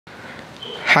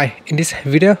Hi, in this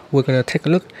video we're going to take a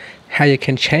look how you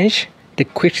can change the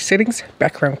quick settings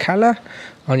background color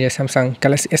on your Samsung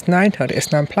Galaxy S9 or the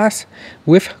S9 Plus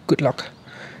with GoodLock.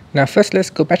 Now first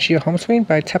let's go back to your home screen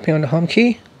by tapping on the home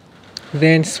key,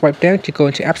 then swipe down to go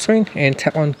into app screen and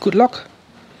tap on GoodLock.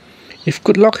 If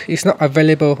GoodLock is not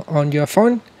available on your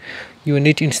phone, you will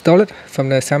need to install it from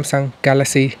the Samsung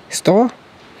Galaxy store.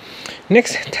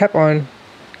 Next, tap on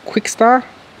Quick Start,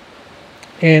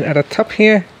 and at the top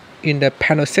here in the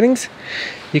panel settings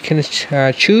you can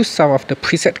choose some of the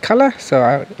preset color. So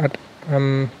at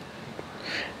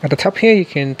the top here you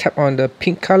can tap on the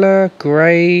pink color,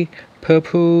 gray,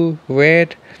 purple,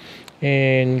 red,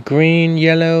 and green,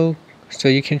 yellow. So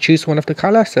you can choose one of the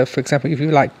colors. So for example, if you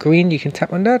like green, you can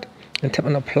tap on that and tap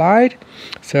on applied.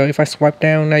 So if I swipe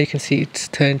down now, you can see it's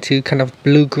turned to kind of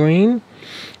blue green.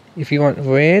 If you want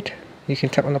red, you can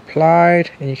tap on applied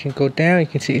and you can go down, you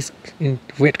can see it's in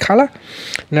red color.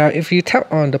 Now if you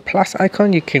tap on the plus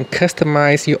icon, you can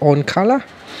customize your own color.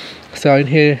 So in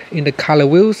here in the color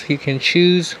wheels, you can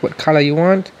choose what color you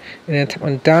want and then tap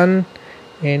on done,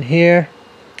 and here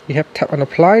you have tap on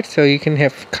applied. So you can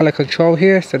have color control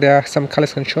here. So there are some color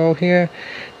control here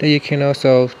that you can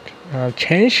also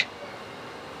change.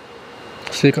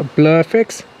 So you got blur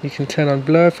effects, you can turn on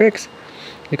blur effects.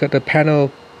 You got the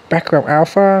panel background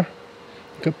alpha,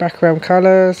 you got background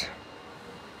colors,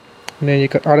 and then you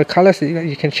got other colors that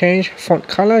you can change. Font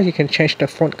color, you can change the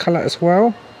font color as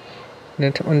well. And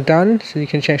then tap on done, so you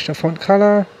can change the font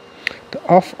color. The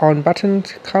off on button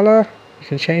color, you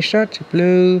can change that to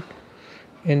blue.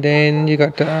 And then you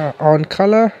got the on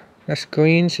color, that's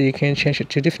green, so you can change it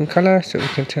to different color, so you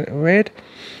can turn it red.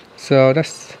 So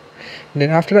that's, and then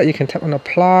after that you can tap on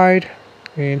applied,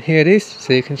 and here it is.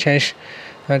 So you can change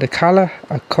the color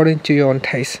according to your own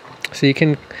taste. So you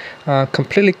can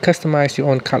completely customize your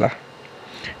own color,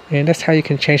 and that's how you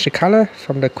can change the color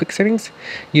from the quick settings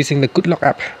using the GoodLock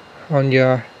app on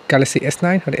your Galaxy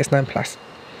S9 or the S9 Plus.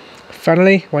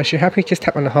 Finally, once you're happy, just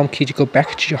tap on the home key to go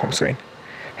back to your home screen.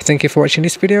 Thank you for watching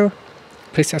this video.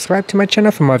 Please subscribe to my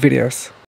channel for more videos.